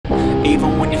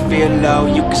Even when you feel low,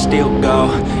 you can still go.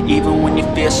 Even when you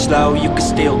feel slow, you can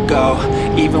still go.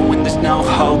 Even when there's no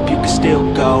hope, you can still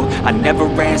go. I never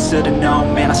answer to no,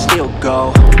 man, I still go.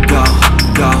 Go,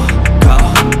 go, go,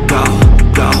 go,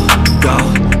 go, go,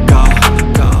 go,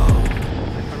 go.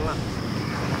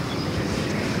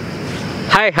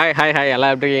 Hi,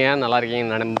 எல்லாம் எப்படி இருக்கீங்க? நல்லா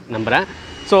இருக்கீங்கன்னு நம்புகிறேன்.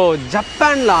 So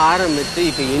ஜப்பானில் ஆரம்பித்து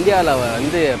இப்போ இந்தியாவில்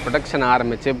வந்து ப்ரொடக்ஷன்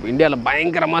ஆரம்பித்து இந்தியாவில்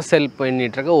பயங்கரமாக செல்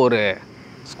பண்ணிகிட்ருக்க ஒரு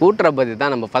ஸ்கூட்டரை பற்றி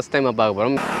தான் நம்ம ஃபஸ்ட் டைமாக பார்க்க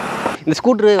போகிறோம். இந்த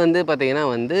ஸ்கூட்ரு வந்து பார்த்திங்கன்னா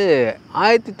வந்து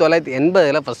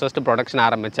 1980 ஃபஸ்ட்டு ப்ரொடக்ஷன்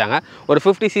ஆரம்பித்தாங்க. ஒரு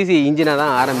 50cc இன்ஜினை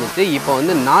தான் ஆரம்பித்து இப்போ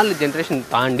வந்து 4 ஜென்ரேஷன்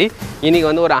தாண்டி இன்றைக்கி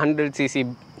வந்து ஒரு 100cc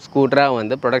ஸ்கூட்டராக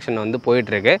வந்து ப்ரொடக்ஷன் வந்து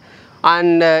போயிட்டுருக்கு.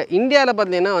 அண்ட் இந்தியாவில்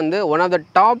பார்த்திங்கன்னா வந்து one of the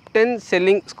top 10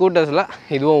 selling ஸ்கூட்டர்ஸில்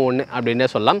இதுவும் ஒன்று அப்படின்னே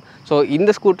சொல்லலாம். ஸோ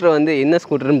இந்த ஸ்கூட்டர் வந்து என்ன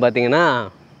ஸ்கூட்டர்னு பார்த்தீங்கன்னா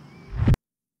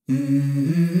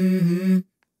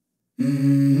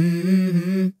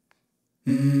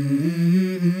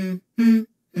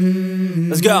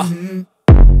Let's go.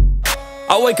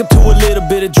 I wake up to a little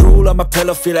bit of drool on my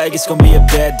pillow, feel like it's gonna be a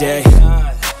bad day.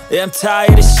 Yeah, I'm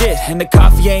tired of shit, and the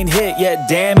coffee ain't hit yet,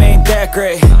 damn ain't that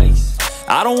great.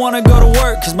 I don't wanna go to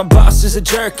work, cause my boss is a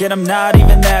jerk, and I'm not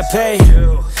even that paid.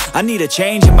 I need a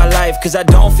change in my life, cause I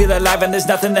don't feel alive, and there's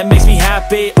nothing that makes me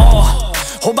happy.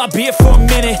 Hold my beer for a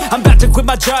minute, I'm about to quit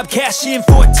my job, cash in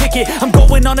for a ticket. I'm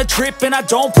going on a trip and I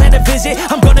don't plan to visit.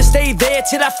 I'm gonna stay there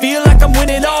till I feel like I'm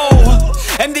winning,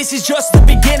 and this is just the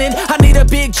beginning. I need a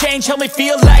big change, help me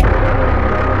feel like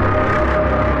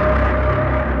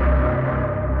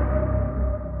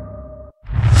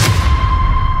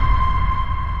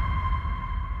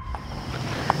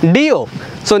deo.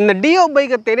 So இந்த deo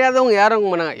பைக்கை தெரியாதவங்க யாரும் இருக்க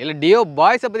மாட்டாங்க, இல்லை deo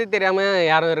பாய்ஸை பற்றி தெரியாமல்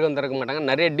யாரும் இருக்க மாட்டாங்க.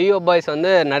 நிறைய டியோ பாய்ஸ்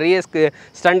வந்து நிறைய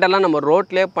ஸ்டண்டெல்லாம் நம்ம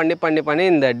ரோட்லேயே பண்ணி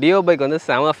இந்த டியோ பைக் வந்து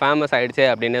செம ஃபேமஸ் ஆகிடுச்சு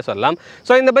அப்படின்னே சொல்லலாம்.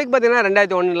 ஸோ இந்த பைக் பார்த்திங்கன்னா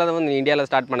 2001 தான் வந்து இந்தியாவில்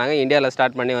ஸ்டார்ட் பண்ணாங்க. இந்தியாவில்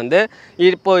ஸ்டார்ட் பண்ணி வந்து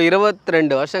இப்போது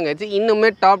 22 வருஷம் கழிச்சு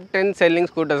இன்னுமே top 10 selling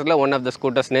ஸ்கூட்டர்ஸில் one of the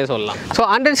ஸ்கூட்டர்ஸ்னே சொல்லலாம். ஸோ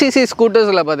 100cc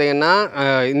ஸ்கூட்டர்ஸில் பார்த்திங்கன்னா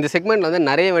இந்த செக்மெண்ட்டில் வந்து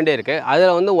நிறைய வண்டி இருக்குது.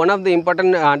 அதில் வந்து one of the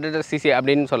important 100cc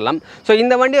அப்படின்னு சொல்லலாம். ஸோ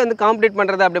இந்த வண்டி வந்து காம்பீட்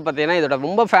பண்ணுறது அப்படி பார்த்தீங்கன்னா இதோட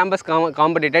ரொம்ப famous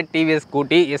competitor TVS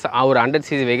scooty is ஒரு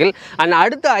 100cc வெஹிக்கிள். அண்ட்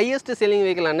அடுத்த ஹையஸ்ட் செல்லிங்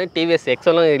வெஹிக்கிளான டிவிஎஸ்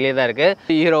எக்ஸலும் இதிலே தான் இருக்குது.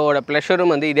 ஹீரோவோட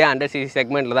ப்ளஷரும் வந்து இதே 100cc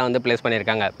செக்மெண்ட்டில் தான் வந்து பிளேஸ்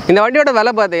பண்ணியிருக்காங்க. இந்த வண்டியோட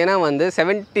விலை பார்த்தீங்கன்னா வந்து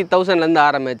 70,000லேருந்து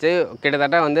ஆரம்பித்து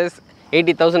கிட்டத்தட்ட வந்து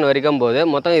 80,000 வரைக்கும் போகுது.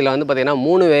 மொத்தம் இதில் வந்து பார்த்திங்கன்னா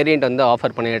 3 வேரியண்ட் வந்து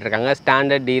ஆஃபர் பண்ணிகிட்டு இருக்காங்க.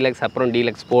 ஸ்டாண்டர்ட், டீலக்ஸ், அப்புறம்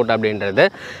டீலக்ஸ் ஸ்போர்ட் அப்படின்றது.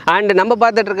 அண்ட் நம்ம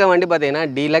பார்த்துட்டு இருக்க வண்டி பார்த்திங்கன்னா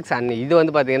டீலக்ஸ். அண்ட் இது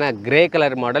வந்து பார்த்திங்கன்னா கிரே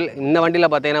கலர் மாடல். இந்த வண்டியில்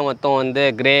பார்த்திங்கன்னா மொத்தம் வந்து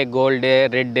கிரே, கோல்டு,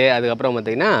 ரெட்டு, அதுக்கப்புறம்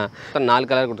பார்த்திங்கன்னா 4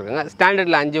 கலர் கொடுத்துருக்காங்க.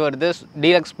 ஸ்டாண்டர்டில் 5 வருது,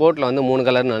 டீலக்ஸ் ஸ்போர்ட்டில் வந்து 3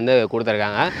 கலர்னு வந்து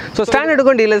கொடுத்துருக்காங்க. ஸோ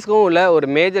ஸ்டாண்டர்டுக்கும் டீலக்ஸ்க்கும் உள்ள ஒரு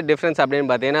மேஜர் டிஃப்ரென்ஸ் அப்படின்னு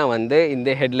பார்த்தீங்கன்னா வந்து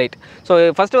இந்த ஹெட்லைட். ஸோ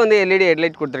ஃபஸ்ட்டு வந்து எல்இடி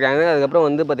ஹெட்லைட் கொடுத்துருக்காங்க. அதுக்கப்புறம்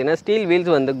வந்து பார்த்திங்கன்னா ஸ்டீல்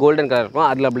வீல்ஸ் வந்து கோல்டன் கலர் இருக்கும்,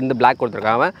 அதில் அப்படி வந்து பிளாக்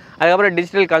கொடுத்துருக்காங்க. அதுக்கப்புறம்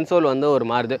டிஜிட்டல் கன்சோல் வந்து ஒரு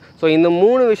மாறுது. ஸோ இந்த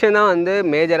 3 விஷயம் தான் வந்து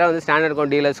மேஜராக வந்து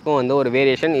ஸ்டாண்டர்டுக்கும் டீலர்ஸ்க்கும் வந்து ஒரு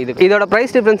வேரியேஷன். இதோட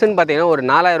ப்ரைஸ் டிஃப்ரென்ஸ்னு பார்த்தீங்கன்னா ஒரு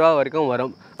 4000 ரூபா வரைக்கும்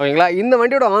வரும். ஓகேங்களா? இந்த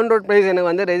வண்டியோட ஆன் ரோட் ப்ரைஸ்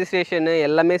எனக்கு வந்து ரெஜிஸ்ட்ரேஷன்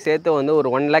எல்லாமே சேர்த்து வந்து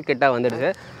ஒரு 1 lakh கிட்ட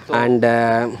வந்துடுச்சு. அண்ட்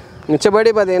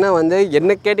மிச்சப்படி பார்த்தீங்கன்னா வந்து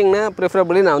என்ன கேட்டிங்கன்னா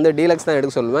ப்ரிஃபரபிளி நான் வந்து டீலக்ஸ் தான்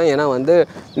எடுக்க சொல்லுவேன். ஏன்னா வந்து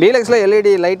டீலக்ஸில்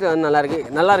எல்இடி லைட் வந்து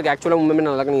நல்லாயிருக்கு. ஆக்சுவலாக உண்மையுமே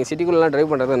நல்லாயிருக்கு. நீங்கள் சிட்டிக்குள்ளெலாம் ட்ரைவ்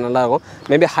பண்ணுறது நல்லாயிருக்கும்.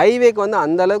 மேபி ஹைவேக்கு வந்து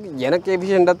அந்தளவுக்கு எனக்கு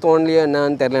எஃபிஷியண்ட்டாக தோணலையோ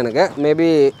என்னன்னு தெரில எனக்கு. மேபி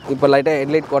இப்போ லைட்டாக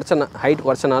ஹெட்லைட் ஹைட்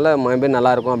குறைச்சனால மேபி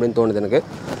நல்லாயிருக்கும் அப்படின்னு தோணுது எனக்கு.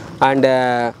 And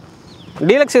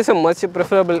deluxe is much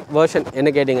preferable version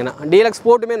என்ன கேட்டிங்கன்னா. டீலக்ஸ்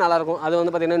ஸ்போர்ட்டுமே நல்லாயிருக்கும். அது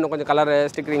வந்து பார்த்திங்கன்னா இன்னும் கொஞ்சம் கலர்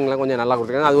ஸ்டிக்கரிங்லாம் கொஞ்சம் நல்லா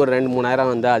கொடுத்துருக்காங்க. அது ஒரு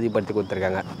 2-3 வந்து அதிகப்படுத்தி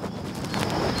கொடுத்துருக்காங்க.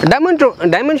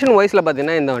 டைமென்ஷன் வைஸில்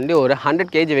பார்த்தீங்கன்னா இந்த வண்டி ஒரு 100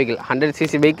 kg vehicle,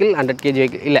 100cc vehicle, 100 kg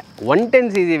vehicle இல்லை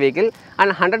 110cc vehicle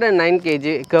and 109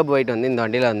 kg கர்ப் wait வந்து இந்த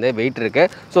வண்டியில் வந்து வெயிட் இருக்குது.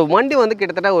 ஸோ வண்டி வந்து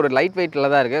கிட்டத்தட்ட ஒரு லைட் வெயிட்டில்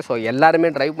தான் இருக்குது. ஸோ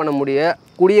எல்லாருமே ட்ரைவ் பண்ண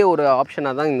கூடிய ஒரு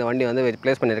ஆப்ஷனாக தான் இந்த வண்டி வந்து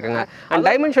ப்ளேஸ் பண்ணியிருக்காங்க. அண்ட்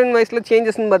டைமென்ஷன் வைஸில்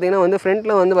சேஞ்சஸ்ன்னு பார்த்தீங்கன்னா வந்து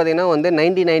ஃப்ரண்ட்டில் வந்து பார்த்திங்கன்னா வந்து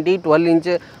 90/90 12 inch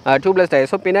டியூப்லெஸ்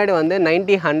டயர். ஸோ பின்னாடி வந்து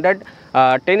 90/100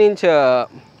 10 inch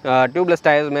டியூப்லெஸ்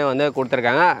டயர்ஸுமே வந்து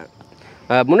கொடுத்துருக்காங்க.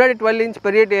 முன்னாடி 12 inch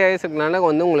பெரிய டயர்ஸுக்குனால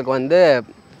வந்து உங்களுக்கு வந்து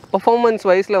பர்ஃபார்மன்ஸ்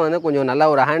வைஸில் வந்து கொஞ்சம் நல்லா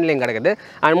ஒரு ஹேண்ட்லிங் கிடைக்குது.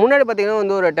 அண்ட் முன்னாடி பார்த்திங்கன்னா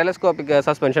வந்து ஒரு டெலஸ்கோபிக்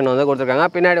சஸ்பென்ஷன் வந்து கொடுத்துருக்காங்க.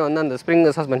 பின்னாடி வந்து அந்த ஸ்ப்ரிங்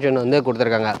சஸ்பென்ஷன் வந்து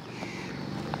கொடுத்துருக்காங்க.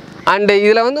 அண்டு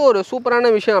இதில் வந்து ஒரு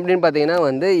சூப்பரான விஷயம் அப்படின்னு பார்த்தீங்கன்னா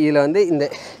வந்து இதில் வந்து இந்த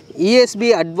ESP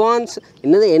அட்வான்ஸ்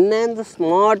என்னது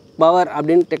ஸ்மார்ட் பவர்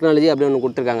அப்படின்னு டெக்னாலஜி அப்படின்னு ஒன்று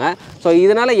கொடுத்துருக்காங்க. ஸோ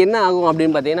இதனால் என்ன ஆகும்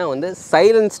அப்படின்னு பார்த்தீங்கன்னா வந்து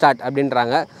சைலன்ட் ஸ்டார்ட்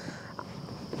அப்படின்றாங்க.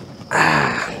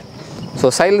 ஸோ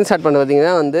சைலன்ட் ஸ்டார்ட் பண்ண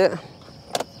பார்த்திங்கன்னா வந்து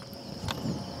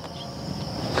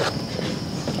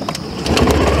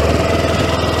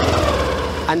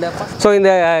அந்த ஸோ இந்த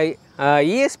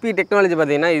ESP டெக்னாலஜி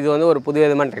பார்த்தீங்கன்னா இது வந்து ஒரு புது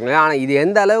விதமான டெக்னாலஜி. ஆனால் இது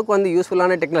எந்த அளவுக்கு வந்து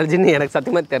யூஸ்ஃபுல்லான டெக்னாலஜின்னு எனக்கு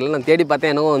சத்தியமாக தெரியல. நான் தேடி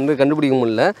பார்த்தேன், எனக்கும் வந்து கண்டுபிடிக்க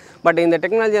முடியல. பட் இந்த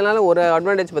டெக்னாலஜினால ஒரு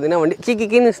அட்வான்டேஜ் பார்த்தீங்கன்னா வண்டி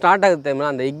கிக்கின்னு ஸ்டார்ட் ஆகுது டைம்னா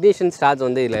அந்த இக்னிஷன் ஸ்டார்ட்ஸ்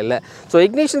வந்து இதில் இல்லை. ஸோ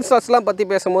இக்னிஷன் ஸ்டார்ட்ஸ்லாம் பற்றி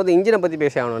பேசும்போது இன்ஜினை பற்றி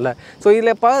பேசி ஆகணும்ல. ஸோ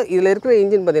இதில் இருக்கிற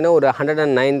இன்ஜின் பார்த்தீங்கன்னா ஒரு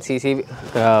 109cc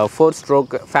 4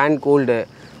 stroke fan cooled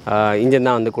engine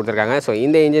தான் வந்து கொடுத்துருக்காங்க. ஸோ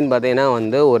இந்த இன்ஜின் பார்த்தீங்கன்னா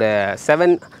வந்து ஒரு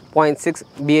 7.6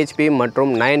 bhp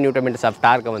மற்றும் 9 Nm ஆஃப்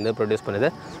டார்க்கை வந்து ப்ரொடியூஸ் பண்ணுது.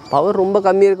 பவர் ரொம்ப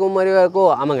கம்மியாக இருக்கும் மாதிரியாக இருக்கும்.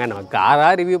 ஆமாங்க, நம்ம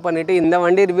காராக ரிவ்யூ பண்ணிவிட்டு இந்த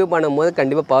வண்டி ரிவ்யூ பண்ணும்போது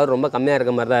கண்டிப்பாக பவர் ரொம்ப கம்மியாக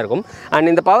இருக்க மாதிரி தான் இருக்கும்.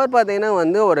 அண்ட் இந்த பவர் பார்த்தீங்கன்னா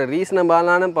வந்து ஒரு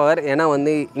ரீசனபிளான பவர். ஏன்னா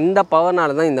வந்து இந்த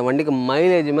பவர்னால தான் இந்த வண்டிக்கு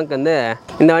மைலேஜுமே வந்து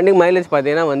இந்த வண்டிக்கு மைலேஜ்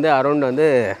பார்த்தீங்கன்னா வந்து அரௌண்ட் வந்து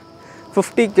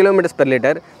 50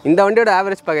 km/L. இந்த வண்டியோட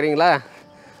ஆவரேஜ் பார்க்குறீங்களா?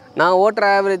 நான் ஓட்டுற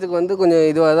ஆவரேஜுக்கு வந்து கொஞ்சம்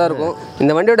இதுவாக தான் இருக்கும்.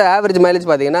 இந்த வண்டியோட ஆவரேஜ் மைலேஜ்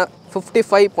பார்த்தீங்கன்னா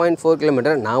 55.4 km.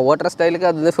 நான் ஓட்டுற ஸ்டைலுக்கு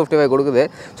அது வந்து 55 கொடுக்குது.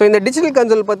 ஸோ இந்த டிஜிட்டல்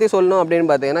கன்சோல் பற்றி சொல்லணும் அப்படின்னு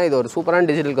பார்த்தீங்கன்னா இது ஒரு சூப்பரான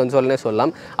டிஜிட்டல் கன்சோல்னே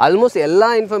சொல்லலாம். ஆல்மோஸ்ட் எல்லா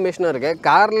இன்ஃபர்மேஷனும் இருக்குது.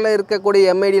 காரில்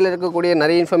இருக்கக்கூடிய MIDயில் இருக்கக்கூடிய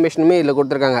நிறைய இன்ஃபர்மேஷனுமே இதில்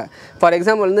கொடுத்துருக்காங்க. ஃபார்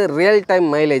எக்ஸாம்பிள் வந்து real time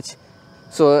mileage.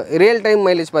 So real time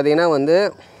mileage பார்த்தீங்கன்னா வந்து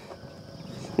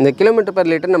இந்த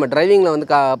km/L நம்ம டிரைவிங்கில் வந்து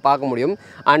பார்க்க முடியும்.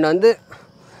 அண்ட் வந்து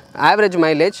ஆவரேஜ்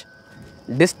மைலேஜ்,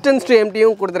 டிஸ்டன்ஸ் டு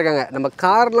எம்டியும் கொடுத்துருக்காங்க. நம்ம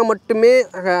காரில் மட்டுமே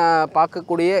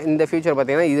பார்க்கக்கூடிய இந்த ஃபியூச்சர்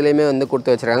பார்த்திங்கன்னா இதுலேயுமே வந்து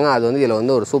கொடுத்து வச்சுருக்காங்க. அது வந்து இதில்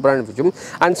வந்து ஒரு சூப்பரான ஃபியூச்சர்.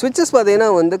 அண்ட் ஸ்விட்சஸ் பார்த்திங்கன்னா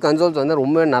வந்து கன்சோல்ஸ் வந்து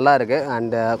ரொம்ப நல்லா இருக்குது.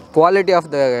 அண்ட் குவாலிட்டி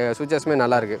ஆஃப் த ஸ்விட்சஸுமே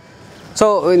நல்லாயிருக்கு. ஸோ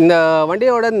இந்த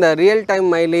வண்டியோட இந்த real time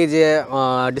mileage,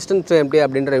 distance to empty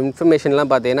அப்படின்ற இன்ஃபர்மேஷன்லாம்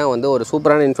பார்த்தீங்கன்னா வந்து ஒரு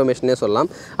சூப்பரான இன்ஃபர்மேஷனே சொல்லலாம்.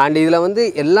 அண்ட் இதில் வந்து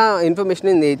எல்லா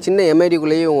இன்ஃபர்மேஷனும் இந்த சின்ன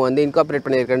MIDக்குள்ளேயே இவங்க வந்து இன்கார்பரேட்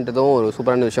பண்ணியிருக்கன்றதும் ஒரு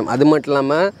சூப்பரான விஷயம். அது மட்டும்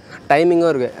இல்லாமல்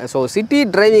டைமிங்கும் இருக்குது. ஸோ சிட்டி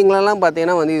டிரைவிங்லலாம்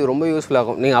பார்த்தீங்கன்னா வந்து இது ரொம்ப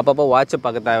யூஸ்ஃபுல்லாகும். நீங்கள் அப்பப்போ வாட்சை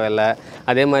பார்க்க தேவையில்லை.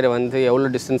 அதே மாதிரி வந்து எவ்வளோ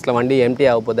டிஸ்டன்ஸில் வண்டி எம்டி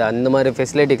ஆக போகுது அந்த மாதிரி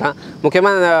ஃபெசிலிட்டிலாம்.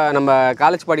 முக்கியமாக நம்ம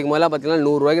காலேஜ் படிக்கும் போதெல்லாம் பார்த்தீங்கன்னா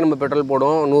 100 ரூபாய்க்கு நம்ம பெட்ரோல்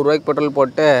போடுவோம். 100 ரூபாய்க்கு பெட்ரோல்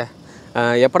போட்டு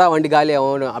எப்படா வண்டி காலி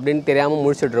ஆகும் அப்படின்னு தெரியாமல்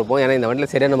முடிச்சுட்டு இருப்போம். ஏன்னா இந்த வண்டியில்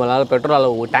சரியாக நம்மளால் பெட்ரோல்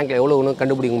டேங்க்கில் எவ்வளோ ஒன்றும்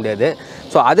கண்டுபிடிக்க முடியாது.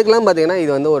 ஸோ அதுக்கெலாம் பார்த்திங்கன்னா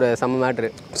இது வந்து ஒரு செம்ம மேட்ரு.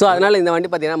 ஸோ அதனால் இந்த வண்டி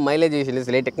பார்த்திங்கன்னா மைலேஜ் விஷயம்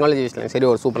சரி, டெக்னாலஜி விஷயம் சரி,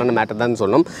 ஒரு சூப்பரான மேட்டர் தான்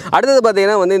சொல்லணும். அடுத்தது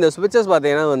பார்த்திங்கன்னா வந்து இந்த ஸ்விட்சஸ்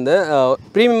பார்த்திங்கன்னா வந்து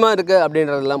ப்ரீமியமாக இருக்குது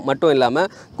அப்படின்றதுலாம் மட்டும் இல்லாமல்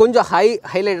கொஞ்சம்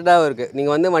ஹைலைட்டடாகவும் இருக்குது.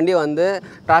 நீங்கள் வந்து வண்டியை வந்து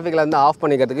டிராஃபிக்கில் வந்து ஆஃப்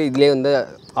பண்ணிக்கிறதுக்கு இதிலே வந்து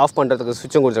ஆஃப் பண்ணுறதுக்கு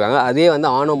ஸ்விட்சும் கொடுத்துருக்காங்க. அதே வந்து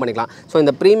ஆனும் பண்ணிக்கலாம். ஸோ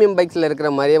இந்த ப்ரீமியம் பைக்ஸில் இருக்கிற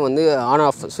மாதிரியே வந்து ஆன்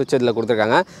ஆஃப் ஸ்விட்ச் இதில்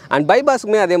கொடுத்துருக்காங்க. அண்ட்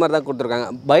பைபாஸுக்குமே அதே மாதிரி தான் கொடுத்துருக்காங்க.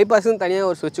 பைபாஸுன்னு தனியாக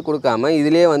ஒரு ஸ்விட்ச் கொடுக்காம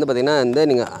இதிலே வந்து பார்த்திங்கன்னா வந்து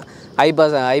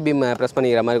நீங்கள் ஐபீம் ப்ரெஸ்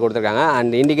பண்ணிக்கிற மாதிரி கொடுத்துருக்காங்க.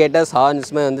 அண்ட் இண்டிகேட்டர்ஸ்,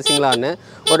 ஹார்ன்ஸுமே வந்து சிங்கிள் ஹார்னு,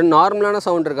 ஒரு நார்மலான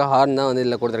சவுண்ட் இருக்க ஹார்ன் தான் வந்து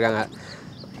இதில் கொடுத்துருக்காங்க.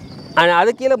 அண்ட் அது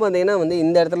கீழே பார்த்தீங்கன்னா வந்து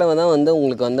இந்த இடத்துல தான் வந்து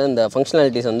உங்களுக்கு வந்து இந்த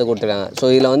ஃபங்க்ஷனாலிட்டிஸ் வந்து கொடுத்துருக்காங்க. ஸோ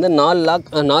இதில் வந்து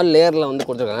 4 லேயரில் வந்து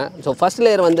கொடுத்துருக்காங்க. ஸோ ஃபஸ்ட்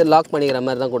லேயர் வந்து லாக் பண்ணிக்கிற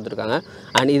மாதிரி தான் கொடுத்துருக்காங்க.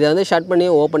 அண்ட் இதை வந்து ஷட் பண்ணி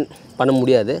ஓப்பன் பண்ண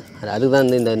முடியாது. அதுக்கு தான்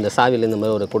வந்து இந்த சாவியில் இந்த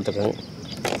மாதிரி ஒரு கொடுத்துருக்காங்க.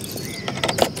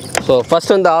 ஸோ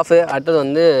ஃபஸ்ட் வந்து ஆஃபு, அடுத்தது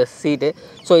வந்து சீட்டு.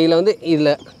 ஸோ இதில் வந்து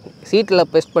சீட்டில்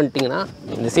ப்ரெஸ் பண்ணிட்டீங்கன்னா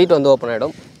இந்த சீட் வந்து ஓப்பன்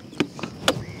ஆகிடும்.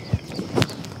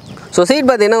 ஸோ சீட்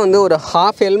பார்த்திங்கன்னா வந்து ஒரு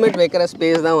ஹாஃப் ஹெல்மெட் வைக்கிற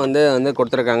ஸ்பேஸ் தான் வந்து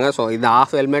கொடுத்துருக்காங்க. ஸோ இந்த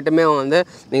ஹாஃப் ஹெல்மெட்டுமே வந்து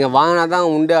நீங்கள் வாங்கினா தான்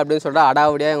உண்டு அப்படின்னு சொல்லிட்டு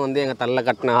அடாவடியாக வந்து எங்கள் தலையில்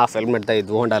கட்டின ஹாஃப் ஹெல்மெட் தான்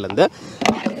இது ஹோண்டாலேருந்து.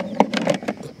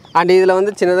 அண்ட் இதில்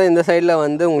வந்து சின்னதாக இந்த சைடில்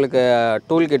வந்து உங்களுக்கு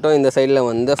டூல் கிட்டும், இந்த சைடில்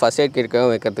வந்து ஃபஸ்ட் எய்ட்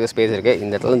கிட்டும் வைக்கிறதுக்கு ஸ்பேஸ் இருக்குது.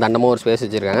 இந்த இடத்துல தண்டமாக ஒரு ஸ்பேஸ்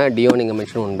வச்சுருக்காங்க. டியோ நீங்கள்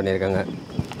மென்ஷன் ஒன் பண்ணியிருக்காங்க.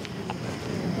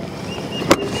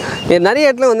 நிறைய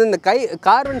இடத்துல வந்து இந்த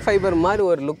கார்பன் ஃபைபர் மாதிரி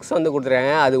ஒரு லுக்ஸ் வந்து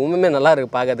கொடுத்துருக்காங்க. அது உண்மையுமே நல்லா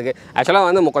இருக்குது பார்க்கறதுக்கு. ஆக்சுவலாக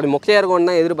வந்து கொஞ்சம் மொக்கையாக இருக்கும்னு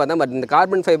தான் எதிர்பார்த்தேன். பட் இந்த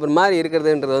கார்பன் ஃபைபர் மாதிரி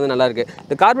இருக்கிறதுன்றது வந்து நல்லாயிருக்கு.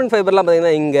 இந்த கார்பன் ஃபைபர்லாம்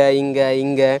பார்த்திங்கன்னா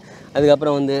இங்கே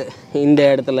அதுக்கப்புறம் வந்து இந்த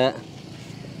இடத்துல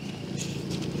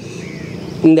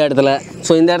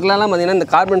ஸோ இந்த இடத்துலலாம் பார்த்திங்கன்னா இந்த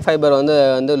கார்பன் ஃபைபர்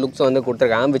வந்து லுக்ஸ் வந்து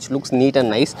கொடுத்துருக்காங்க, which looks NEET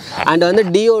and nice. And வந்து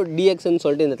Dio DXன்னு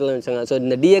சொல்லிட்டு இந்த இடத்துல வச்சாங்க. ஸோ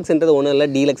இந்த DXன்றது ஒன்றும் இல்லை,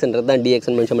 டீலக்ஸ்ன்றது தான்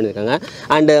DXன்னு மென்ஷன் பண்ணியிருக்காங்க.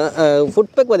 அண்டு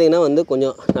ஃபுட் பேக் பார்த்திங்கன்னா வந்து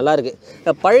கொஞ்சம் நல்லாயிருக்கு.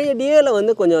 பழைய Dioவில்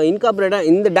வந்து கொஞ்சம்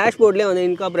இன்கார்பரேட்டாக இந்த டேஷ்போர்ட்லேயே வந்து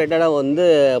இன்கார்பரேட்டடாக வந்து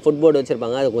ஃபுட் போர்டு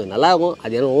வச்சுருப்பாங்க. அது கொஞ்சம் நல்லாயிருக்கும்.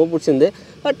 அது எனக்கு ரொம்ப பிடிச்சிருந்து.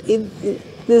 பட்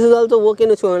திஸ் இஸ் ஆல்சோ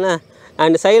ஓகேன்னு வச்சுக்கோங்களேன்.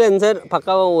 அண்ட் சைலன்சர்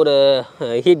பக்காவாக ஒரு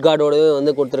ஹீட் கார்டோடவே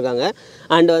வந்து கொடுத்துருக்காங்க.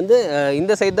 அண்ட் வந்து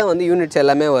இந்த சைட் தான் வந்து யூனிட்ஸ்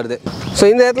எல்லாமே வருது. ஸோ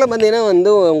இந்த இடத்துல பார்த்தீங்கன்னா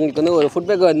வந்து உங்களுக்கு வந்து ஒரு ஃபுட்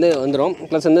பேக் வந்துடும்.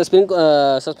 ப்ளஸ் வந்து ஸ்ப்ரிங்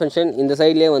சஸ்பென்ஷன். இந்த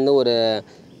சைட்லேயே வந்து ஒரு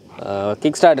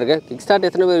கிக் ஸ்டார்ட் இருக்குது. கிக் ஸ்டார்ட்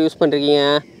எத்தனை பேர் யூஸ் பண்ணுறீங்க?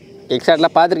 கிக்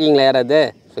ஸ்டார்ட்லாம் பார்த்துருக்கீங்களா யாராவது?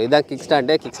 ஸோ இதுதான் கிக் ஸ்டார்ட்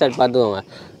பார்த்துக்கோங்க.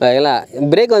 இல்லை,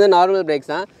 பிரேக் வந்து நார்மல்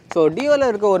பிரேக்ஸ் தான். ஸோ டியோவில்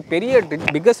இருக்க ஒரு பெரிய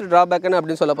பிக்கஸ்ட் ட்ராபேக்குன்னு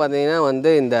அப்படின்னு சொல்ல பார்த்தீங்கன்னா வந்து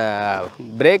இந்த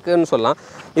பிரேக்குன்னு சொல்லலாம்.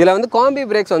 இதில் வந்து காம்பி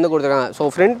பிரேக்ஸ் வந்து கொடுத்துருக்காங்க. ஸோ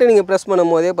ஃப்ரண்ட்டு நீங்கள் ப்ரெஸ்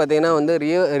பண்ணும் போதே பார்த்தீங்கன்னா வந்து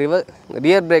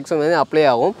ரியர் பிரேக்ஸும் வந்து அப்ளை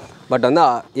ஆகும். பட் வந்து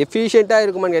எஃபிஷியண்ட்டாக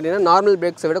இருக்குமான்னு கேட்டிங்கன்னா நார்மல்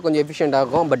பிரேக்ஸை விட கொஞ்சம் எஃபிஷியண்ட்டாக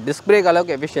இருக்கும். பட் டிஸ்க் பிரேக்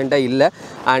அளவுக்கு எஃபிஷியண்ட்டாக இல்லை.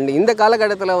 அண்ட் இந்த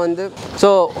காலகட்டத்தில் வந்து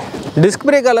ஸோ டிஸ்க்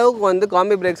பிரேக் அளவுக்கு வந்து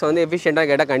காம்பி பிரேக்ஸ் வந்து எஃபிஷியண்ட்டாக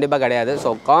கேட்டால் கண்டிப்பாக கிடையாது.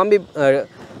 ஸோ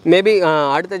மேபி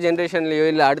அடுத்த ஜென்ரேஷன்லேயோ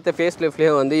இல்லை அடுத்த ஃபேஸ்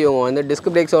லிஃப்ட்லேயோ வந்து இவங்க வந்து டிஸ்க்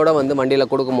பிரேக்ஸோடு வந்து வண்டியில்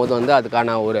கொடுக்கும்போது வந்து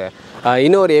அதுக்கான ஒரு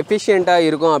இன்னும் ஒரு எஃபிஷியண்ட்டாக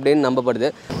இருக்கும் அப்படின்னு நம்பப்படுது.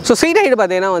 ஸோ சீட் ஹைட்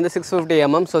பார்த்தீங்கன்னா வந்து 650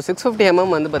 mm. ஸோ 650 mm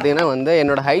வந்து பார்த்தீங்கன்னா வந்து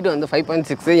என்னோடய ஹைட் வந்து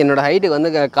 5.6. என்னோடய ஹைட்டுக்கு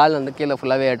வந்து கால் வந்து கீழே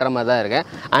ஃபுல்லாகவே ஏற்ற மாதிரி தான் இருக்கேன்.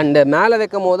 அண்டு மேலே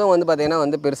வைக்கும் போதும் வந்து பார்த்தீங்கன்னா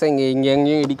வந்து பெருசாக இங்கே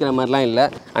எங்கேயும் இடிக்கிற மாதிரிலாம் இல்லை.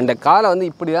 அண்ட் காலை வந்து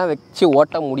இப்படி தான் வச்சு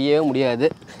ஓட்ட முடியவே முடியாது,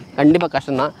 கண்டிப்பாக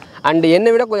கஷ்டம்தான். அண்டு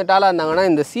என்னை விட கொஞ்சம் டாலாக இருந்தாங்கன்னா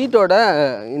இந்த சீட்டோட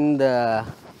இந்த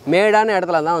மேடான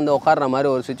இடத்துல தான் வந்து உட்கார்ற மாதிரி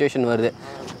ஒரு சுச்சுவேஷன் வருது.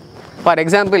 ஃபார்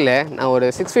எக்ஸாம்பிள் நான் ஒரு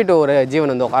 6 feet ஒரு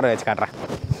ஜீவன் வந்து உட்கார வச்சு காட்டுறேன்.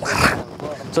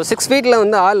 ஸோ 6 feetல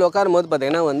வந்து ஆள் உட்காரும் போது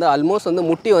பார்த்தீங்கன்னா வந்து ஆல்மோஸ்ட் வந்து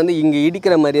முட்டி வந்து இங்கே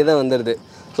இடிக்கிற மாதிரியே தான் வந்துடுது.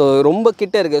 ஸோ ரொம்ப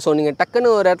கிட்ட இருக்குது. ஸோ நீங்கள்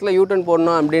டக்குன்னு ஒரு இடத்துல யூட்டர்ன்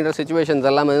போடணும் அப்படின்ற சுச்சுவேஷன்ஸ்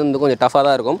எல்லாமே வந்து கொஞ்சம் டஃபாக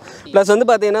தான் இருக்கும். ப்ளஸ் வந்து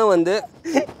பார்த்தீங்கன்னா வந்து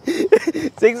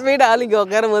 6 feet ஆளுக்கு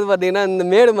உட்காரும் போது பார்த்தீங்கன்னா இந்த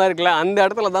மேடு மாதிரி இருக்குல்ல, அந்த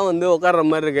இடத்துல தான் வந்து உட்கார்ற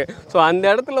மாதிரி இருக்குது. ஸோ அந்த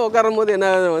இடத்துல உட்காரும் போது என்ன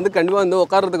வந்து கண்டிப்பாக வந்து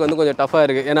உட்காரத்துக்கு வந்து கொஞ்சம் டஃபாக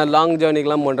இருக்குது. ஏன்னா லாங்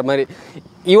ஜேர்னிக்கெலாம் பண்ணுற மாதிரி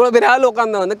இவ்வளோ பெரிய ஆள்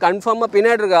உட்காந்தா வந்து கன்ஃபார்மாக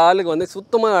பின்னாடி இருக்க ஆளுக்கு வந்து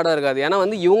சுத்தமாக இடம் இருக்காது. ஏன்னா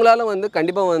வந்து இவங்களால வந்து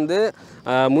கண்டிப்பாக வந்து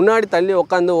முன்னாடி தள்ளி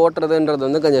உட்காந்து ஓட்டுறதுன்றது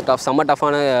வந்து கொஞ்சம் செம்ம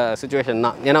டஃப்பான சுச்சுவேஷன்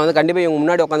தான். ஏன்னா வந்து கண்டிப்பாக இவங்க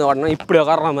முன்னாடி உட்காந்து ஓட்டணும் இப்படி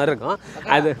உட்கார்ற மாதிரி இருக்கும்.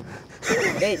 அது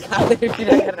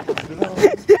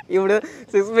இப்படி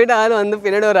 6 feet ஆள் வந்து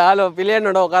பின்னாடி ஒரு ஆள்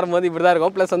பிள்ளையானோட உட்காரும் போது இப்படி தான்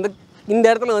இருக்கும். ப்ளஸ் வந்து இந்த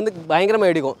இடத்துல வந்து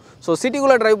பயங்கரமாக இடிக்கும். ஸோ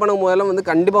சிட்டிக்குள்ளே ட்ரைவ் பண்ணும் போதெல்லாம் வந்து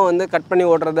கண்டிப்பாக வந்து கட் பண்ணி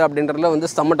ஓட்டுறது அப்படின்றதுல வந்து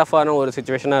செம்ம டஃப்பான ஒரு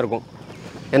சுச்சுவேஷனாக இருக்கும்.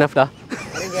 என்னஃப்டா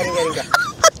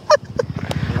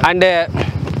அண்டு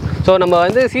ஸோ நம்ம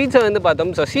வந்து சீட்ஸை வந்து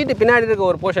பார்த்தோம். ஸோ சீட்டு பின்னாடி இருக்க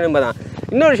ஒரு போர்ஷன் தான்.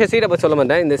 இன்னொரு விஷயம் சீட்டை பற்றி சொல்ல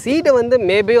மாட்டேன். இந்த சீட்டை வந்து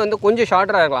மேபி வந்து கொஞ்சம்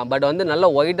ஷார்ட்டராக இருக்கலாம், பட் வந்து நல்ல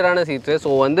ஒய்டரான சீட்ஸு. ஸோ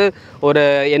வந்து ஒரு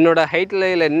என்னோடய ஹைட்டில்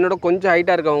இல்லை என்னோட கொஞ்சம்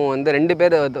ஹைட்டாக இருக்கவங்க வந்து 2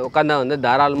 பேர் உட்காந்தா வந்து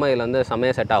தாராளமாக இதில் வந்து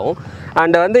செம்மையாக செட் ஆகும்.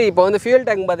 அண்ட் வந்து இப்போ வந்து ஃபியூல்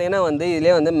டேங்க் பார்த்தீங்கன்னா வந்து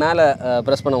இதிலே வந்து மேலே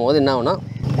ப்ரெஸ் பண்ணும்போது என்ன ஆகும்னா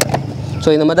ஸோ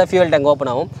இந்த மாதிரி தான் ஃபியூல் டேங்க்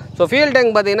ஓப்பன் ஆகும். ஸோ ஃபியூல்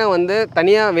டேங்க் பார்த்தீங்கன்னா வந்து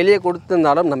தனியாக வெளியே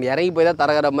கொடுத்துருந்தாலும் நம்ம இறங்கி போய் தான்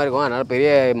தரகிற மாதிரி இருக்கும். அதனால்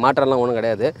பெரிய மாற்றம்லாம் ஒன்றும்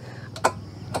கிடையாது.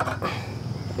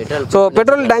 ஸோ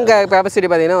பெட்ரோல் டேங்க் கெப்பாசிட்டி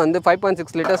பார்த்தீங்கன்னா வந்து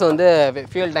 5.6 liters வந்து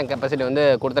ஃபியூல் டேங்க் கெப்பாசிட்டி வந்து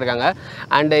கொடுத்துருக்காங்க.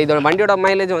 அண்ட் இதோட வண்டியோட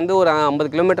மைலேஜ் வந்து ஒரு 50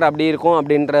 kilometer அப்படி இருக்கும்.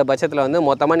 அப்படின்ற பட்சத்தில் வந்து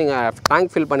மொத்தமாக நீங்கள்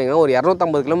டேங்க் ஃபில் பண்ணிங்கன்னா ஒரு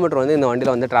 250 kilometer வந்து இந்த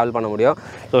வண்டியில் வந்து ட்ராவல் பண்ண முடியும்.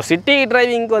 ஸோ சிட்டி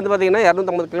டிரைவிங்க்கு வந்து பார்த்தீங்கன்னா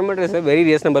 250 kilometer is very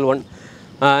reasonable one.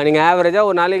 நீங்கள் ஆவரேஜாக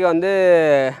ஒரு நாளைக்கு வந்து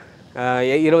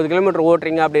 20 kilometer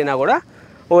ஓட்டுறீங்க அப்படின்னா கூட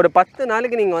ஒரு 10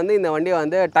 நாளைக்கு நீங்கள் வந்து இந்த வண்டியை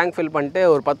வந்து டேங்க் ஃபில் பண்ணிட்டு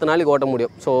ஒரு 10 நாளைக்கு ஓட்ட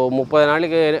முடியும். ஸோ 30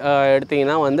 நாளைக்கு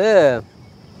எடுத்திங்கன்னா வந்து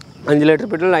 5 liter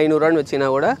பெட்ரோல் 500 வச்சிங்கன்னா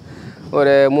கூட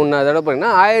ஒரு 3 தடவை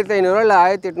போட்டிங்கன்னா 1500 இல்லை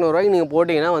 1800 நீங்கள்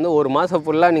போட்டிங்கன்னா வந்து ஒரு மாதம்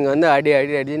ஃபுல்லாக நீங்கள் வந்து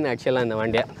அடின்னு அடிச்சிடலாம் இந்த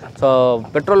வண்டியை. ஸோ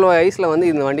பெட்ரோல் வைஸில்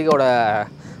வந்து இந்த வண்டியோட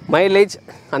மைலேஜ்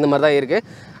அந்த மாதிரி தான்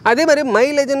இருக்குது. அதே மாதிரி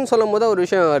மைலேஜ்னு சொல்லும் போது ஒரு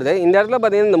விஷயம் வருது. இந்த இடத்துல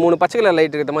பார்த்தீங்கன்னா இந்த 3 பச்சை கலர்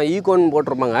லைட் இருக்கிற ஈகோன்னு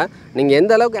போட்டிருப்பாங்க. நீங்கள்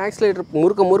எந்த அளவுக்கு ஆக்சிலேட்டர்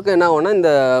முறுக்க என்ன ஆகும்னா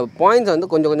இந்த பாயிண்ட்ஸ்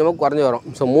வந்து கொஞ்சம் கொஞ்சமாக குறைஞ்சி வரும்.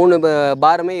 ஸோ 3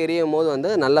 பாருமே எரியும் போது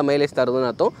வந்து நல்ல மைலேஜ்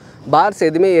தருதுன்னு அர்த்தம். பார்ஸ்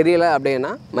எதுவுமே எரியலை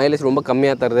அப்படின்னா மைலேஜ் ரொம்ப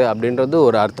கம்மியாக தருது அப்படின்றது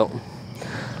ஒரு அர்த்தம்.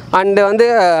 அண்டு வந்து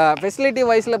ஃபெசிலிட்டி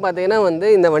வைஸில் பார்த்தீங்கன்னா வந்து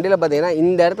இந்த வண்டியில் பார்த்தீங்கன்னா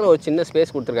இந்த இடத்துல ஒரு சின்ன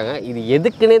ஸ்பேஸ் கொடுத்துருக்காங்க. இது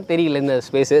எதுக்குன்னே தெரியல. இந்த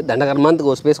ஸ்பேஸு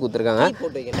தண்டகர்மானத்துக்கு ஒரு ஸ்பேஸ் கொடுத்துருக்காங்க.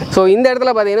 ஸோ இந்த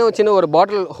இடத்துல பார்த்தீங்கன்னா ஒரு சின்ன ஒரு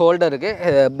பாட்டில் ஹோல்டர்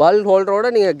இருக்குது. பாட்டில்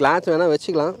ஹோல்டரோடு நீங்கள் கிளாஸ் வேணால்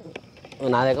வச்சுக்கலாம்.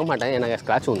 நான் வைக்க மாட்டேன், எனக்கு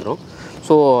ஸ்க்ராட்ச் வந்துடும்.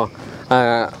 ஸோ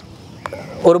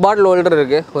ஒரு பாட்டில் ஹோல்டர்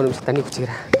இருக்குது. ஒரு நிமிஷம் தண்ணி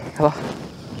குடிச்சிக்கிறேன்.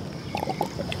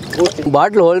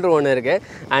 பாட்டில் ஹோல்டர் ஒன்று இருக்குது.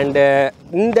 அண்டு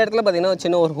இந்த இடத்துல பார்த்தீங்கன்னா ஒரு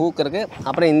சின்ன ஒரு ஹூக் இருக்குது.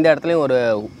 அப்புறம் இந்த இடத்துலையும் ஒரு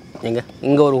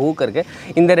இங்கே ஒரு ஹூக் இருக்குது.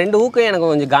 இந்த 2 ஹூக்கும் எனக்கு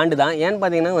கொஞ்சம் காண்டு தான். ஏன்னு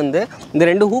பார்த்தீங்கன்னா வந்து இந்த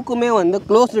 2 ஹூக்குமே வந்து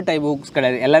க்ளோஸ்டு டைப் ஹூக்ஸ்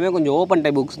கிடையாது, எல்லாமே கொஞ்சம் ஓப்பன்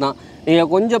டைப் ஹூக்ஸ் தான். நீங்கள்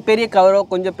கொஞ்சம் பெரிய கவரோ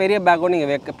கொஞ்சம் பெரிய பேக்கோ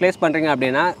நீங்கள் ப்ளேஸ் பண்ணுறீங்க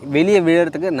அப்படின்னா வெளியே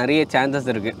விழுறதுக்கு நிறைய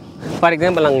சான்சஸ் இருக்குது. ஃபார்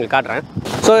எக்ஸாம்பிள் நான் உங்களுக்கு காட்டுறேன்.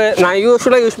 ஸோ நான்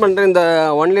யூஸ்வலாக யூஸ் பண்ணுற இந்த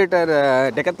 1 liter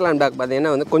டெக்கத்லான் பேக்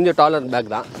பார்த்தீங்கன்னா வந்து கொஞ்சம் டாலர்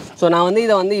பேக் தான். ஸோ நான் வந்து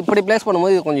இதை வந்து இப்படி ப்ளேஸ்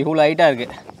பண்ணும்போது இது கொஞ்சம் இவ்வளோ ஹைட்டாக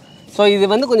இருக்குது. ஸோ இது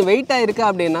வந்து கொஞ்சம் வெயிட்டாக இருக்குது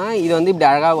அப்படின்னா இது வந்து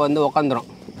இப்படி அழகாக வந்து உட்காந்துரும்.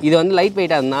 இது வந்து லைட்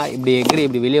வெயிட்டாக இருந்தால் இப்படி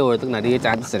இப்படி வெளியே போகிறதுக்கு நிறைய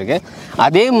சான்சஸ் இருக்குது.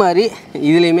 அதே மாதிரி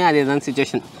இதுலேயுமே அதே தான்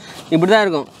சிச்சுவேஷன், இப்படி தான்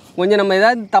இருக்கும். கொஞ்சம் நம்ம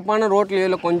ஏதாவது தப்பான ரோட்லேயோ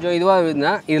இல்லை கொஞ்சம் இதுவாக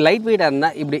இருந்தால் இது லைட் வெயிட்டாக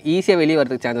இருந்தால் இப்படி ஈஸியாக வெளியே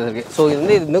வரதுக்கு சான்சஸ் இருக்குது. ஸோ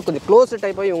இது வந்து கொஞ்சம் க்ளோஸ்டு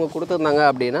டைப்பாக இவங்க கொடுத்துருந்தாங்க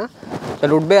அப்படின்னா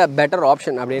that would be a better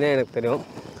option அப்படின்னு எனக்கு தெரியும்.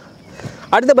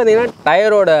 அடுத்து பார்த்தீங்கன்னா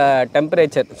டயரோட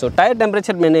temperature. So tyre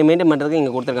temperature maintain பண்ணுறதுக்கு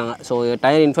இங்கே கொடுத்துருக்காங்க. ஸோ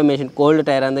டயர் இன்ஃபர்மேஷன், கோல்டு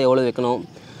டயராக இருந்தால் எவ்வளோ வைக்கணும்,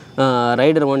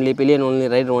 rider only, billion only,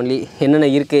 rider only, என்னென்ன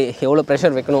இருக்குது, எவ்வளோ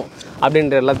ப்ரெஷர் வைக்கணும்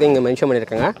அப்படின்ற எல்லாத்தையும் இங்கே மென்ஷன்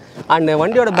பண்ணியிருக்காங்க. அண்ட்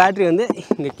வண்டியோட பேட்ரி வந்து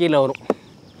இங்கே கீழே வரும்.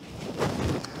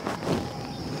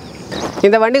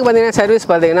 இந்த வண்டிக்கு பார்த்தீங்கன்னா சர்வீஸ்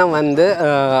பார்த்தீங்கன்னா வந்து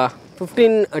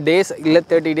 15 days இல்லை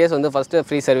 30 days வந்து ஃபஸ்ட்டு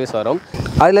ஃப்ரீ சர்வீஸ் வரும்.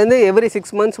 அதுலேருந்து எவ்ரி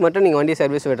 6 months மட்டும் நீங்கள் வண்டி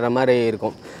சர்வீஸ் விடுற மாதிரி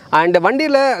இருக்கும். அண்ட்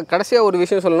வண்டியில் கடைசியாக ஒரு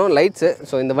விஷயம் சொல்லணும், லைட்ஸு.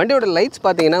 ஸோ இந்த வண்டியோட லைட்ஸ்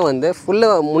பார்த்தீங்கன்னா வந்து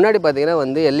ஃபுல்லாக முன்னாடி பார்த்தீங்கன்னா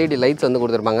வந்து எல்இடி லைட்ஸ் வந்து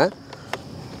கொடுத்துருப்பாங்க.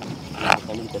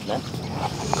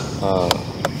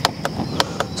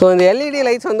 ஸோ இந்த எல்இடி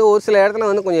லைட்ஸ் வந்து ஒரு சில இடத்துல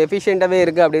வந்து கொஞ்சம் எஃபிஷியண்ட்டாகவே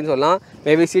இருக்குது அப்படின்னு சொல்லலாம்.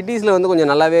 மேபி சிட்டிஸில் வந்து கொஞ்சம்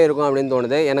நல்லாவே இருக்கும் அப்படின்னு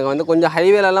தோணுது. எனக்கு வந்து கொஞ்சம்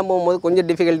ஹைவேலலாம் போகும்போது கொஞ்சம்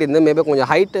டிஃபிகல்ட்டி இருந்து மேபி கொஞ்சம்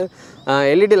ஹைட்டு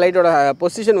எல்இடி லைட்டோட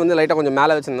பொசிஷன் வந்து லைட்டாக கொஞ்சம்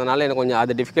மேலே வச்சிருந்தனால எனக்கு கொஞ்சம்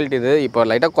அது டிஃபிகல்ட்டி இது. இப்போ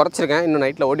லைட்டாக குறைச்சிருக்கேன், இன்னும்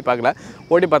நைட்டில் ஓட்டி பார்க்கல.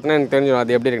 ஓட்டி பார்த்தோன்னா எனக்கு தெரிஞ்சிடும்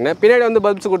அது எப்படி இருக்குன்னு. பின்னாடி வந்து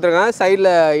பல்ப்ஸ் கொடுத்துருக்காங்க,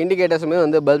 சைடில் இண்டிகேட்டர்ஸுமே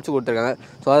வந்து பல்ப்ஸ் கொடுத்துருக்காங்க.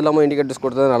 ஸோ அது இல்லாமல் இண்டிகேட்டர்ஸ்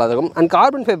கொடுத்தது நல்லா இருக்கும். அண்ட்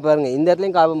கார்பன் ஃபைபர் பாருங்கள், இந்த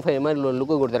இடத்துலையும் கார்பன் ஃபைபர் மாதிரி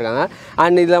லுக்கு கொடுத்துருக்காங்க.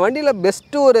 அண்ட் இதில் வண்டியில்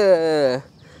பெஸ்ட்டு ஒரு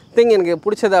திங் எனக்கு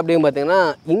பிடிச்சது அப்படின்னு பார்த்தீங்கன்னா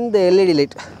இந்த எல்இடி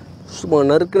லைட் சும்மா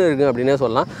நறுக்குன்னு இருக்குது அப்படின்னே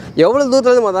சொல்லலாம். எவ்வளோ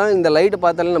தூரத்துலேருந்து பார்த்தாலும் இந்த லைட்டு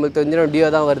பார்த்தாலும் நம்மளுக்கு தெரிஞ்சிடும்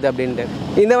டியோ தான் வருது அப்படின்ட்டு.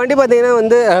 இந்த வண்டி பார்த்திங்கன்னா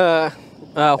வந்து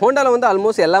ஹோண்டாவில் வந்து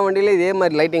ஆல்மோஸ்ட் எல்லா வண்டியிலையும் இதே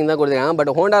மாதிரி லைட்டிங் தான் கொடுத்துருக்காங்க.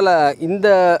 பட் ஹோண்டாவில் இந்த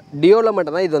டியோவில்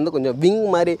மட்டும்தான் இது வந்து கொஞ்சம் விங்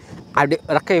மாதிரி அப்படி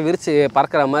ரெக்கை விரித்து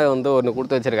பறக்கிற மாதிரி வந்து ஒன்று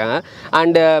கொடுத்து வச்சுருக்காங்க.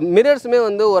 அண்டு மிரர்ஸுமே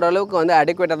வந்து ஓரளவுக்கு வந்து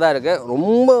அடிக்வேட்டாக தான் இருக்குது.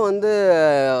 ரொம்ப வந்து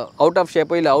அவுட் ஆஃப்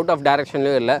ஷேப்போ இல்லை அவுட் ஆஃப்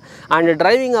டைரக்ஷன்லையும் இல்லை. அண்டு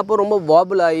டிரைவிங் அப்போ ரொம்ப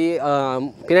வாபிள் ஆகி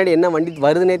பின்னாடி என்ன வண்டி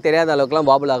வருதுன்னே தெரியாத அளவுக்குலாம்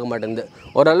வாபிள் ஆக மாட்டேங்குது.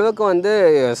 ஓரளவுக்கு வந்து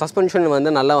சஸ்பென்ஷன் வந்து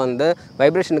நல்லா வந்து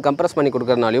வைப்ரேஷன் கம்ப்ரஸ் பண்ணி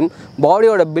கொடுக்குறதுனாலையும்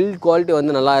பாடியோட பில்ட் குவாலிட்டி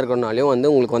வந்து நல்லா இருக்கிறனாலையும் வந்து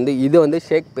உங்களுக்கு வந்து இது வந்து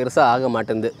ஷேக் பெருசாக ஆக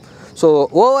மாட்டேங்குது. ஸோ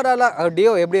ஓவராலாக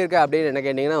டியோ எப்படி இருக்குது அப்படின்னு என்ன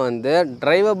கேட்டிங்கன்னா வந்து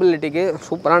டிரைவபிலிட்டிக்கு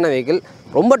சூப்பரான வெஹிக்கிள்.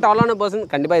 ரொம்ப டாலான பர்சன்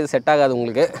கண்டிப்பாக இது செட் ஆகாது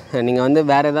உங்களுக்கு. நீங்கள் வந்து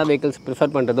வேறு ஏதாவது வெஹிக்கிள்ஸ்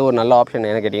ப்ரிஃபர் பண்ணுறது ஒரு நல்ல ஆப்ஷன்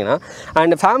என்ன கேட்டிங்கன்னா.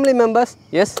 அண்ட் ஃபேமிலி மெம்பர்ஸ்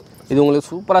எஸ் இது உங்களுக்கு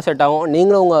சூப்பராக செட் ஆகும்.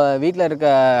 நீங்களும் உங்கள் வீட்டில் இருக்க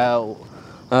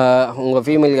உங்கள்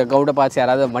ஃபீமேல் கவுண்டை பார்த்து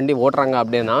யாராவது வண்டி ஓட்டுறாங்க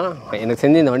அப்படின்னா எனக்கு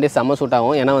செஞ்சு இந்த வண்டி செம்ம சூட்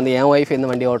ஆகும். ஏன்னா வந்து என் ஒய்ஃப் இந்த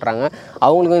வண்டி ஓட்டுறாங்க,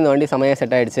 அவங்களுக்கும் இந்த வண்டி செம்மையாக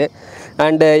செட் ஆகிடுச்சு.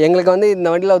 அண்டு எங்களுக்கு வந்து இந்த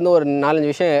வண்டியில் வந்து ஒரு 4-5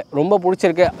 விஷயம் ரொம்ப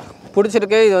பிடிச்சிருக்கு.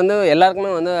 இது வந்து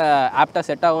எல்லாருக்குமே வந்து ஆப்டாக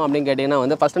செட் ஆகும் அப்படின்னு கேட்டிங்கன்னா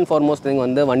வந்து ஃபஸ்ட் அண்ட் ஃபார்மோஸ்ட் திங்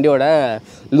வந்து வண்டியோட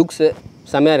லுக்ஸு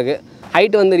செம்மையாக இருக்குது.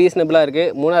 ஹைட் வந்து ரீசனபிளாக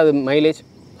இருக்குது. 3வது மைலேஜ்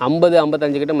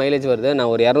 50-55 கிட்ட மைலேஜ் வருது.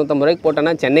 நான் ஒரு 250 ரூபாய்க்கு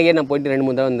போட்டேன்னா சென்னைக்கே நான் போயிட்டு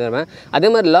 2-3 தடவை வந்துடுவேன். அதே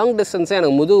மாதிரி லாங் டிஸ்டன்ஸே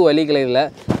எனக்கு முதுகு வலிகள் இல்லை,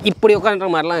 இப்படி உட்காந்துற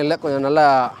மாதிரிலாம் இல்லை. கொஞ்சம் நல்லா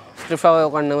ஸ்ட்ரிஃபாக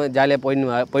உட்காந்து ஜாலியாக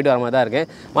போயிட்டு வர மாதிரி தான் இருக்குது.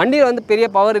 வண்டியில் வந்து பெரிய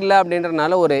பவர் இல்லை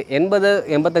அப்படின்றனால ஒரு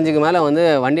 80-85க்கு மேலே வந்து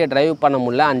வண்டியை ட்ரைவ் பண்ண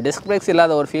முடியல. அண்ட் டிஸ்க் பிரேக்ஸ்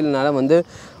இல்லாத ஒரு ஃபீல்னால வந்து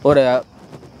ஒரு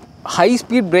ஹை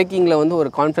ஸ்பீட் பிரேக்கிங்கில் வந்து ஒரு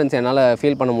கான்ஃபிடன்ஸ் என்னால்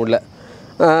ஃபீல் பண்ண முடியல.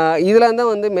 இதில் தான்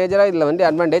வந்து மேஜராக இதில் வந்து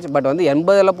அட்வான்டேஜ். பட் வந்து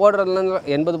 80 போடுறதுல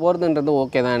 80 போகிறதுன்றது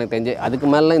ஓகே தான் எனக்கு தெரிஞ்சு. அதுக்கு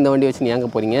மேலே இந்த வண்டி வச்சு நீ எங்கே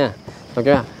போகிறீங்க,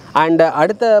 ஓகே. அண்டு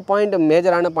அடுத்த பாயிண்ட்,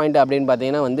 மேஜரான பாயிண்ட் அப்படின்னு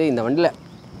பார்த்தீங்கன்னா வந்து இந்த வண்டியில்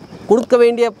கொடுக்க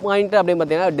வேண்டிய பாயிண்ட் அப்படின்னு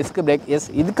பார்த்தீங்கன்னா டிஸ்க் பிரேக். எஸ்,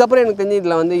 இதுக்கப்புறம் எனக்கு தெரிஞ்சு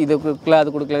இதில் வந்து இது கொடுக்கல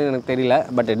அது கொடுக்கலன்னு எனக்கு தெரியல.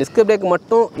 பட் டிஸ்க் பிரேக்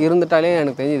மட்டும் இருந்துட்டாலே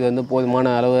எனக்கு தெரிஞ்சு இது வந்து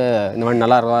போதுமான அளவு இந்த வண்டி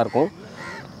நல்லா இருக்கும்.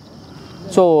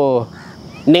 ஸோ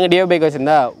நீங்கள் டியோ பைக்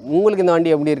வச்சுருந்தா உங்களுக்கு இந்த வண்டி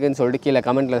எப்படி இருக்குதுன்னு சொல்லிட்டு கீழே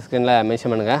கமெண்ட்டில் ஸ்க்ரீனில்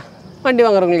மென்ஷன் பண்ணுங்கள். வண்டி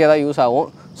வாங்குறவங்களுக்கு எதாவது யூஸ் ஆகும்.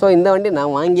 ஸோ இந்த வண்டி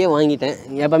நான் வாங்கிட்டேன்.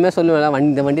 எப்போவுமே சொல்லுவேன்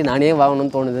இந்த வண்டி நானே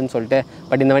வாங்கணும்னு தோணுதுன்னு சொல்லிட்டு.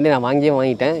 பட் இந்த வண்டி நான்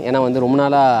வாங்கிட்டேன். ஏன்னா வந்து ரொம்ப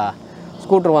நாளாக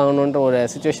ஸ்கூட்டர் வாங்கணுன்ற ஒரு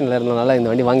சுச்சுவேஷனில் இருந்ததுனால இந்த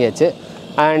வண்டி வாங்கியாச்சு.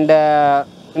 அண்டு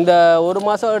இந்த ஒரு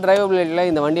மாதம் டிரைவபிலிட்டியில்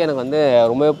இந்த வண்டி எனக்கு வந்து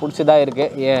ரொம்பவே பிடிச்சதாக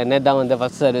இருக்குது. நேற்று தான் வந்து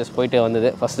ஃபஸ்ட் சர்வீஸ் போயிட்டு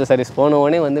வந்தது. ஃபஸ்ட்டு சர்வீஸ்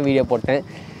போனவொடனே வந்து வீடியோ போட்டேன்.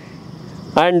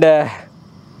 அண்டு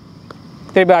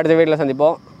திருப்பி அடுத்த வீட்டில்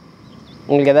சந்திப்போம்.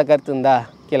 உங்களுக்கு எதாவது கருத்து இருந்தால்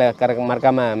கீழே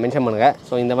மறக்காமல் மென்ஷன் பண்ணுங்கள்.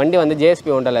 ஸோ இந்த வண்டி வந்து JSP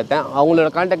Hondaவில் எடுத்தேன். அவங்களோட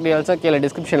கான்டாக்ட் டீடைல்ஸும் கீழே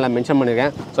டிஸ்கிரிப்ஷனில் மென்ஷன்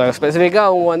பண்ணியிருக்கேன். ஸோ ஸ்பெசிஃபிக்காக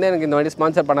அவங்க வந்து எனக்கு இந்த வண்டி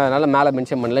ஸ்பான்சர் பண்ணதுனால மேலே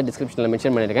மென்ஷன் பண்ணல, டிஸ்கிரிப்ஷனில்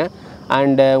மென்ஷன் பண்ணியிருக்கேன்.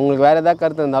 அண்டு உங்களுக்கு வேறு எதாவது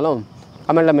கருத்து இருந்தாலும்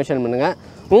கமெண்ட்டில் மென்ஷன் பண்ணுங்கள்.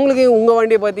 உங்களுக்கு உங்கள்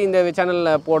வண்டியை பற்றி இந்த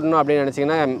சேனலில் போடணும் அப்படின்னு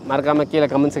நினச்சிங்கன்னா மறக்காமல் கீழே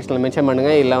கமெண்ட் செக்ஷனில் மென்ஷன்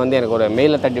பண்ணுங்கள். இல்லை வந்து எனக்கு ஒரு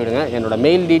மெயிலில் தட்டி விடுங்க. என்னோடய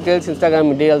மெயில் டீட்டெயில்ஸ்,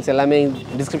 இன்ஸ்டாகிராம் டீட்டெயில்ஸ் எல்லாமே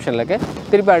டிஸ்கிரிப்ஷனில் இருக்குது.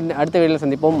 திருப்பி அடுத்த வீடியோவில்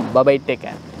சந்திப்போம். By, take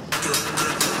care.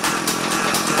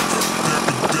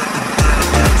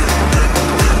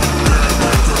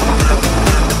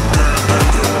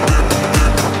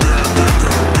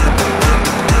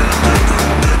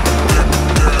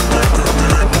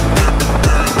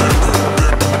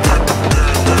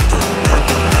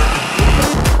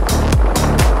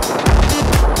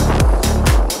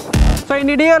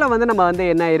 இந்த வீடியோவில் வந்து நம்ம வந்து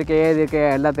என்ன இருக்குது ஏது இருக்குது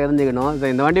எல்லாம் தெரிஞ்சுக்கணும். ஸோ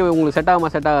இந்த வண்டி உங்களுக்கு செட்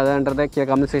ஆகாதுன்றதை கீழே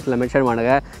கமெண்ட் செக்ஷனில் மென்ஷன்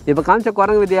பண்ணுங்கள். இப்போ காமிச்ச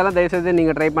குரங்கு வித்தியெல்லாம் தயவுசெய்து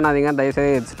நீங்கள் ட்ரை பண்ணாதீங்க.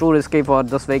 தயவுசெய்து it's two risky for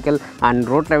this vehicle. And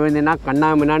ரோட்டில் விழுந்தீங்கன்னா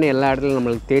கண்ணாமின்னான்னு எல்லா இடத்துலையும்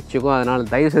நம்மளுக்கு தேய்ச்சிக்கும். அதனால்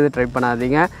தயவுசெய்து ட்ரை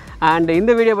பண்ணாதீங்க. அண்ட்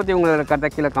இந்த வீடியோ பற்றி உங்களோட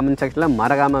கருத்தை கீழே கமெண்ட் செக்ஷனில்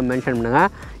மறக்காமல் மென்ஷன்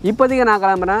பண்ணுங்கள். இப்போதைக்கு நான்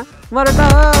கிளம்புறேன். வரட்டா.